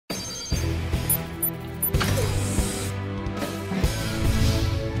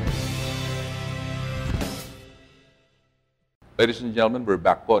Ladies and gentlemen, we're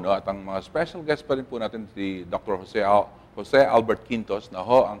back po. No? At ang mga special guest pa rin po natin si Dr. Jose Albert Quintos na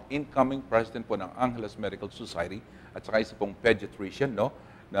ho ang incoming president po ng Angeles Medical Society at saka isa pong pediatrician, no?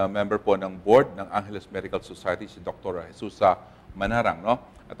 Na member po ng board ng Angeles Medical Society, si Dr. Jesusa Manarang. No?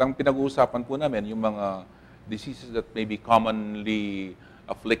 At ang pinag-uusapan po namin yung mga diseases that may be commonly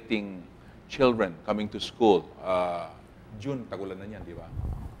afflicting children coming to school. June, tagulan na yan, di ba?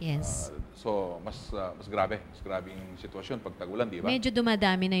 Yes. So, mas grabe yung sitwasyon pag tagulan, di ba? Medyo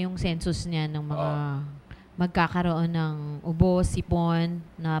dumadami na yung census niya ng mga magkakaroon ng ubo, sipon,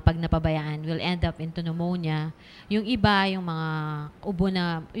 na pag napabayaan will end up into pneumonia. Yung iba, yung mga ubo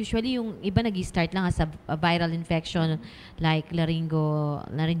na, usually yung iba nag-start lang as a viral infection like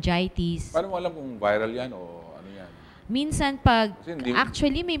laryngitis. Paano mo alam kung viral yan o ano yan? Minsan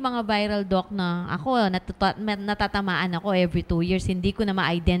actually may mga viral doc na ako, natatamaan ako every 2 years. Hindi ko na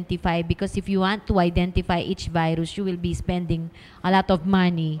ma-identify because if you want to identify each virus, you will be spending a lot of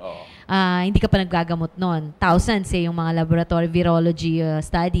money. Hindi ka pa naggagamot nun. Thousands yung mga laboratory virology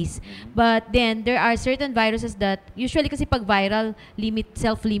studies. But then, there are certain viruses that, usually kasi pag viral,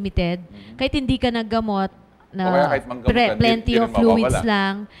 self-limited, kahit hindi ka naggamot, na plenty of fluids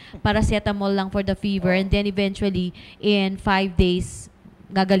lang, paracetamol lang for the fever, and then eventually, in 5 days,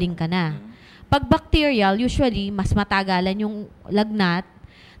 gagaling ka na. Pag bacterial, usually, mas matagalan yung lagnat,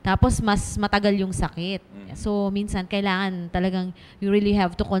 tapos mas matagal yung sakit. So, minsan, kailangan talagang you really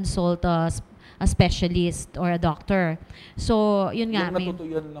have to consult a specialist or a doctor. So, yun nga. Yung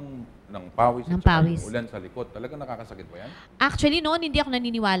natutuyan ng pawis, ulan sa likod, talagang nakakasakit ba yan? Actually, noon, hindi ako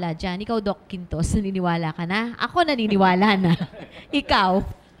naniniwala dyan. Ikaw, Doc Quintos, naniniwala ka na? Ako naniniwala na. Ikaw?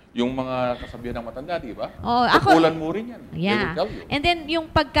 Yung mga kasabihan ng matanda, di ba? Ulan mo rin yan. Yeah. And then, yung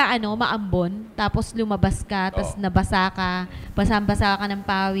maambon, tapos lumabas ka, tapos nabasa ka, basang-basa ka ng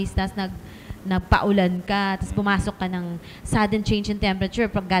pawis, tapos nagpaulan ka, tapos pumasok ka ng sudden change in temperature.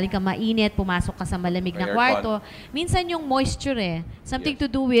 Pag galing ka mainit, pumasok ka sa malamig na kwarto. Minsan yung moisture something to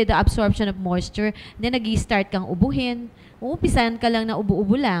do with the absorption of moisture. Then nag-i-start kang ubuhin. Uumpisan ka lang na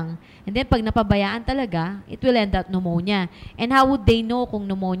ubo-ubo lang. And then pag napabayaan talaga, it will end up pneumonia. And how would they know kung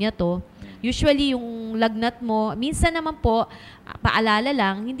pneumonia to? Usually yung lagnat mo, minsan naman po, paalala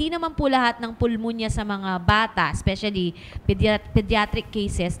lang, hindi naman po lahat ng pulmonya sa mga bata, especially pediatric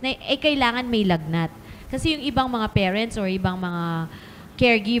cases, na kailangan may lagnat. Kasi yung ibang mga parents or ibang mga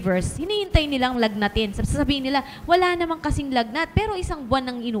caregivers, hinihintay nilang lagnatin. Sasabihin nila, wala namang kasing lagnat, pero isang buwan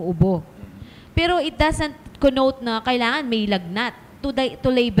nang inuubo. Pero it doesn't connote na kailangan may lagnat to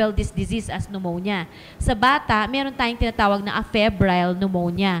label this disease as pneumonia. Sa bata, meron tayong tinatawag na febrile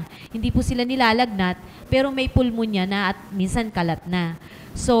pneumonia. Hindi po sila nilalagnat, pero may pulmonya na at minsan kalat na.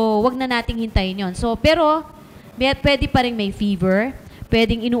 So, wag na nating hintayin yon. So, pero, pwede pa rin may fever,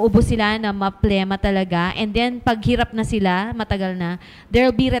 pwedeng inuubo sila na maplema talaga, and then, pag hirap na sila, matagal na, there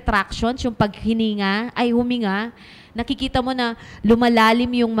will be retractions, yung paghininga, huminga, nakikita mo na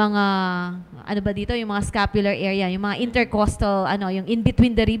lumalalim yung mga, yung mga scapular area, yung mga intercostal, yung in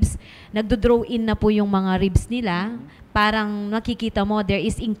between the ribs, nagdo-draw in na po yung mga ribs nila. Parang nakikita mo, there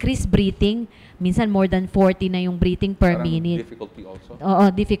is increased breathing. Minsan more than 40 na yung breathing per minute. Difficulty also? Oo,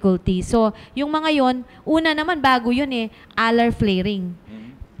 difficulty. So, yung mga yon, una naman, bago yun alar flaring.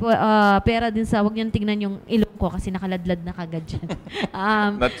 Pero din sa, wag niyong tingnan yung ilong ko kasi nakaladlad na kagad dyan.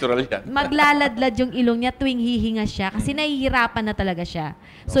 Natural yan. Maglaladlad yung ilong niya tuwing hihinga siya kasi nahihirapan na talaga siya.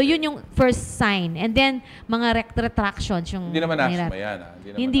 So, yun yung first sign. And then, mga retractions. Yung hindi naman asthma yan.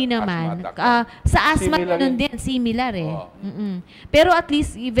 Hindi naman. Sa asthma, nun din. Similar Pero at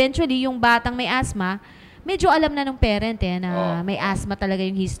least, eventually, yung batang may asthma, medyo alam na ng parent na may asthma talaga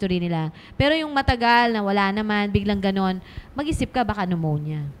yung history nila. Pero yung matagal na wala naman, biglang ganon, mag-isip ka baka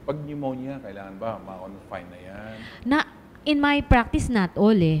pneumonia. Pag pneumonia, kailangan ba ma-confine na yan? In my practice, not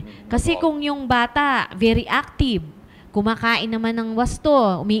all Kasi kung yung bata, very active, kumakain naman ng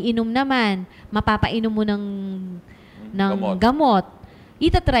wasto, umiinom naman, mapapainom mo ng gamot,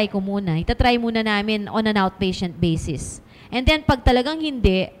 itatry ko muna. Itatry muna namin on an outpatient basis. And then, pag talagang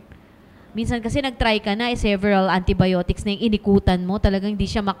hindi, minsan kasi nag-try ka na, several antibiotics na yung inikutan mo, talagang hindi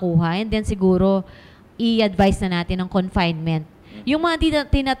siya makuha. And then siguro, i-advise na natin ng confinement. Yung mga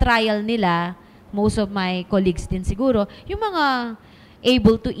tina-trial nila, most of my colleagues din siguro, yung mga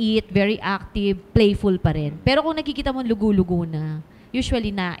able to eat, very active, playful pa rin. Pero kung nakikita mo lugu-lugu na, usually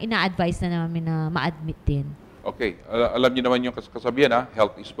ina-advise na namin na ma-admit din. Okay. Alam niyo naman yung kasabihan,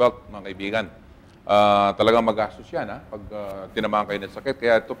 health is wealth, mga kaibigan. Talagang magastos yan pag tinamaan kayo ng sakit.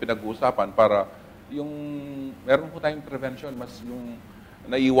 Kaya ito pinag-uusapan para yung meron po tayong prevention, mas yung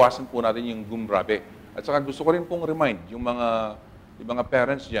naiiwasan po natin yung gumrabe. At saka gusto ko rin pong remind yung mga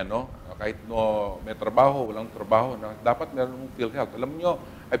parents dyan, kahit may trabaho, walang trabaho, na dapat meron mong PhilHealth. Alam nyo,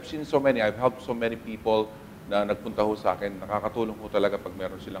 I've seen so many, I've helped so many people na nagpunta ho sa akin. Nakakatulong ho talaga pag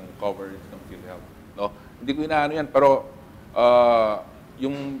meron silang coverage ng PhilHealth. No? Hindi ko inaano yan, pero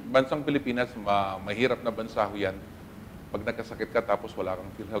yung bansang Pilipinas, mahirap na bansa ho yan. Pag nagkasakit ka tapos wala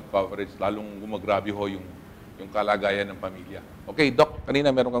kang PhilHealth coverage, lalong gumagrabe ho yung kalagayan ng pamilya. Okay, Doc, kanina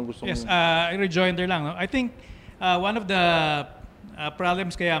meron kang gustong... Yes, rejoinder lang. No? I think one of the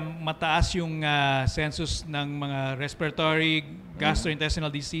problems kaya mataas yung census ng mga respiratory,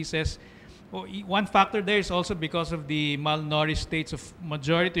 gastrointestinal diseases, one factor there is also because of the malnourished states of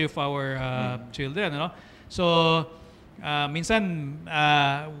majority of our children. No? So, minsan,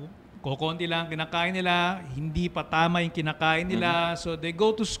 kokonti lang kinakain nila, hindi pa tama yung kinakain nila. So they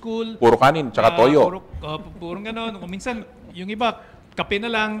go to school. Puro kanin, tsaka toyo. Puro gano'n. Minsan, yung iba, kape na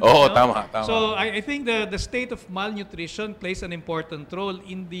lang. Oo, no? tama. So I think the state of malnutrition plays an important role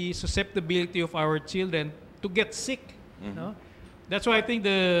in the susceptibility of our children to get sick. No? That's why I think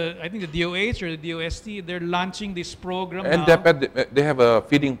the DOH or the DOST, they're launching this program And now. they have a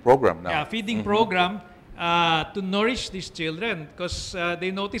feeding program now. Yeah, feeding program to nourish these children, because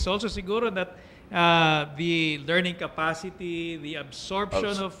they notice also siguro that the learning capacity, the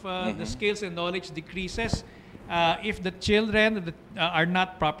absorption of the skills and knowledge decreases if the children are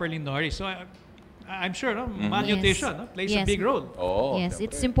not properly nourished. So I'm sure malnutrition plays a big role. Yes,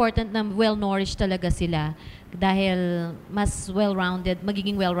 it's important na well-nourished talaga sila dahil mas well-rounded,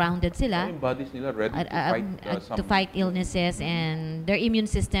 magiging well-rounded sila. Yung bodies nila ready to fight illnesses, and their immune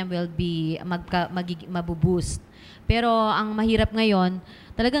system will be mabuboost. Pero ang mahirap ngayon,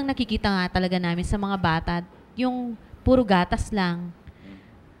 talagang nakikita nga talaga namin sa mga bata, yung puro gatas lang.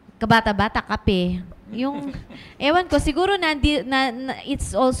 Kabata-bata, kape. Yung, ewan ko, siguro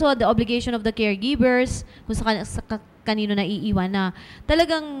it's also the obligation of the caregivers kung kanino na iiwan na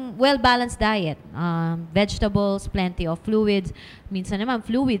talagang well-balanced diet. Vegetables, plenty of fluids. Minsan naman,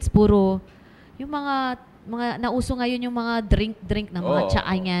 fluids, puro yung mga nauso ngayon yung mga drink na mga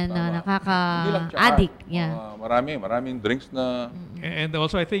tsaa niya na nakaka-addict. Yeah. Maraming drinks na... And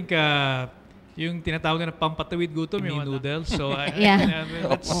also, I think, yung tinatawag na pampatawid gutom, yung noodles. So,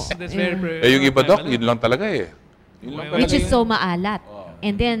 that's very... yung iba, Doc, yun lang talaga eh. Which is so maalat.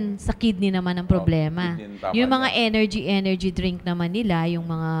 And then, sa kidney naman ang problema. Yung mga energy drink naman nila, yung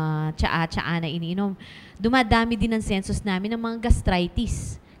mga tsaa na iniinom, dumadami din ang census namin ng mga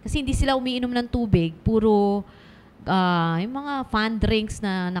gastritis. Kasi hindi sila umiinom ng tubig, puro yung mga fun drinks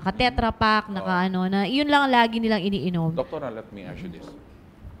na naka-tetra pack, na yun lang lagi nilang iniinom. Doktora, let me ask you this.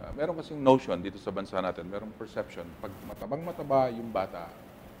 Meron kasing notion dito sa bansa natin, merong perception, pag matabang-mataba yung bata,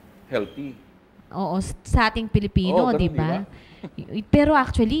 healthy. Oo, sa ating Pilipino, di ba? Pero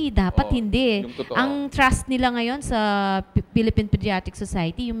actually, dapat hindi. Ang trust nila ngayon sa Philippine Pediatric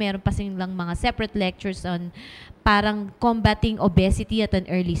Society, yung meron pa silang mga separate lectures on parang combating obesity at an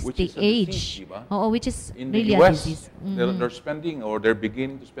early age. Diba? Oo, which is in really the US, a disease. They're spending or they're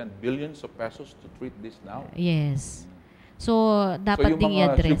beginning to spend billions of pesos to treat this now. Yes. So, dapat ding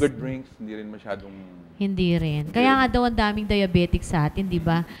i-address. So, yung mga sugar drinks, hindi rin masyadong... Hindi rin. Kaya nga daw ang daming diabetic sa atin, di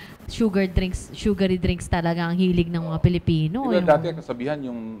ba? Sugary drinks talaga ang hilig ng mga Pilipino. Diba, dati kasabihan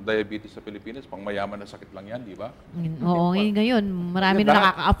yung diabetes sa Pilipinas, pang mayaman na sakit lang yan, di ba? Oo, ngayon, marami na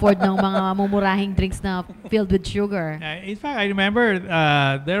nakaka-afford ng mga mumurahing drinks na filled with sugar. In fact, I remember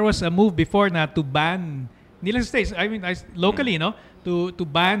there was a move before na to ban, hindi lang sa States, I mean, locally, no? To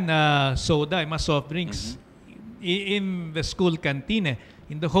ban soda, mga soft drinks in the school canteen,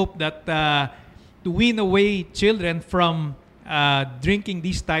 in the hope that to win away children from drinking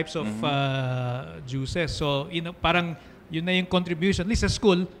these types of juices. So, parang yun na yung contribution. At least sa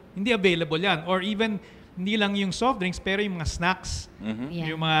school, hindi available yan. Or even, hindi lang yung soft drinks, pero yung mga snacks,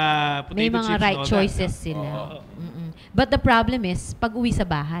 yung mga potato may mga chips. May right choices sila. But the problem is, pag uwi sa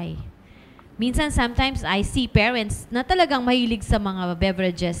bahay, minsan, sometimes, I see parents na talagang mahilig sa mga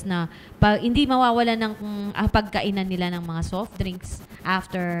beverages na hindi mawawala ng pagkainan nila ng mga soft drinks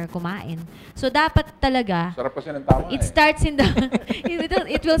after kumain. So, dapat talaga, sarap kasi ng tama it starts in the,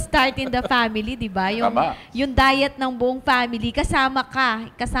 it will start in the family, di ba? Yung diet ng buong family, kasama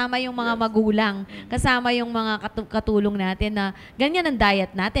yung mga magulang, kasama yung mga katulong natin na ganyan ang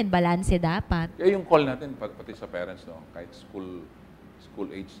diet natin, balanse dapat. Kaya yung call natin, pati sa parents, no? Kahit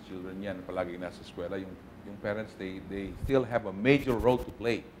school-age children yan, palagi nasa eskwela, yung parents, they still have a major role to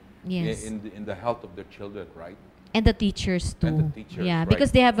play in the health of their children, right? And the teachers too. And the teachers, yeah, right.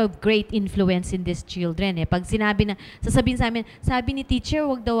 Because they have a great influence in these children. Pag sasabihin sa amin, sabi ni teacher,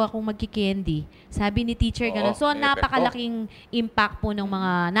 wag daw akong magki-candy. Sabi ni teacher, gano'n. So, napakalaking impact po ng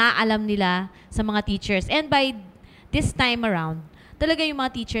mga naaalam nila sa mga teachers. And by this time around, talaga yung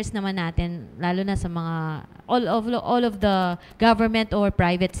mga teachers naman natin, lalo na sa mga all of the government or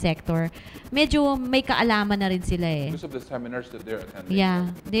private sector, medyo may kaalaman na rin sila eh. Because of the seminars that they're attending. Yeah,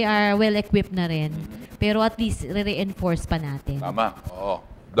 they are well equipped na rin. Pero at least re-reinforce pa natin. Tama. Oo.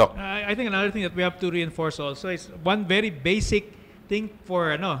 Doc. I think another thing that we have to reinforce also is one very basic thing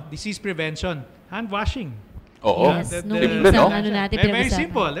for disease prevention, hand washing. Oo. Yes, That- nung Simple, isang no? ano natin Very pinag-usapan.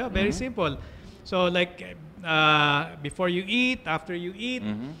 simple, very simple. So like before you eat, after you eat,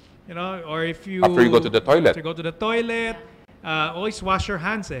 or if you After you go to the toilet. after you go to the toilet, always wash your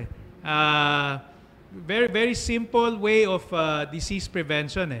hands. Very very simple way of disease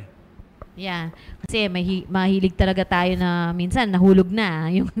prevention. Yeah. Kasi mahilig talaga tayo na minsan nahulog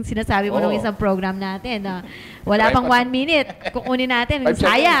na. Yung sinasabi mo nung isang program natin na wala pang 1 minute. Kukunin natin. 5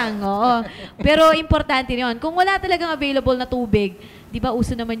 Sayang. Oo. Pero importante yun. Kung wala talagang available na tubig, di ba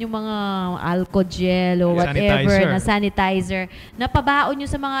uso naman yung mga alcohol gel o whatever Sanitizer. na sanitizer. Napabaon nyo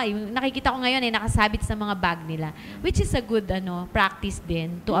sa mga, yung nakikita ko ngayon nakasabit sa mga bag nila. Which is a good practice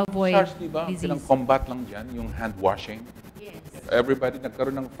din to avoid SARS, diba? disease. Pinang-combat lang dyan, yung hand washing. Everybody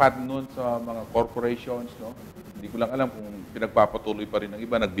nagkaroon ng fad noon sa mga corporations, no? Hindi ko lang alam kung pinagpapatuloy pa rin ng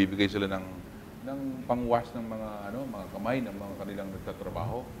iba, nagbibigay sila ng pangwash ng mga mga kamay ng mga kanilang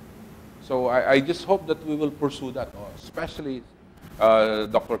nagtatrabaho. So I just hope that we will pursue that, no? Especially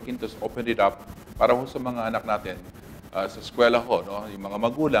Dr. Quintos opened it up para ho sa mga anak natin sa eskwela ho, no? Yung mga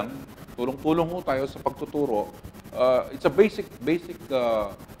magulang, tulong-tulong ho tayo sa pagtuturo. It's a basic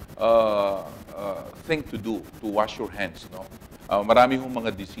thing to do to wash your hands, no? Marami hong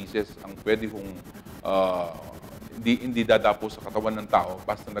mga diseases ang pwede hong hindi dadapo sa katawan ng tao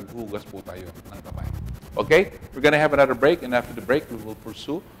basta naghugas po tayo ng kamay. Okay? We're gonna have another break, and after the break, we will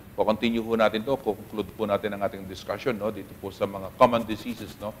pursue. Continue ho natin to, conclude po natin ang ating discussion, no, dito po sa mga common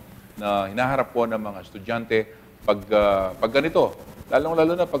diseases, no, na hinaharap po ng mga estudyante pag ganito.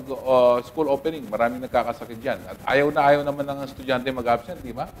 Lalong-lalo na pag school opening, maraming nagkakasakit diyan. At ayaw naman ng estudyante mag-absent,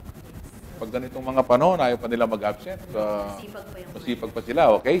 di ba? Pag ganitong mga panahon, ayaw pa nila mag-absent. Masipag pa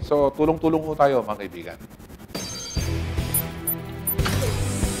sila, okay? So, tulong-tulong ho tayo, mga kaibigan.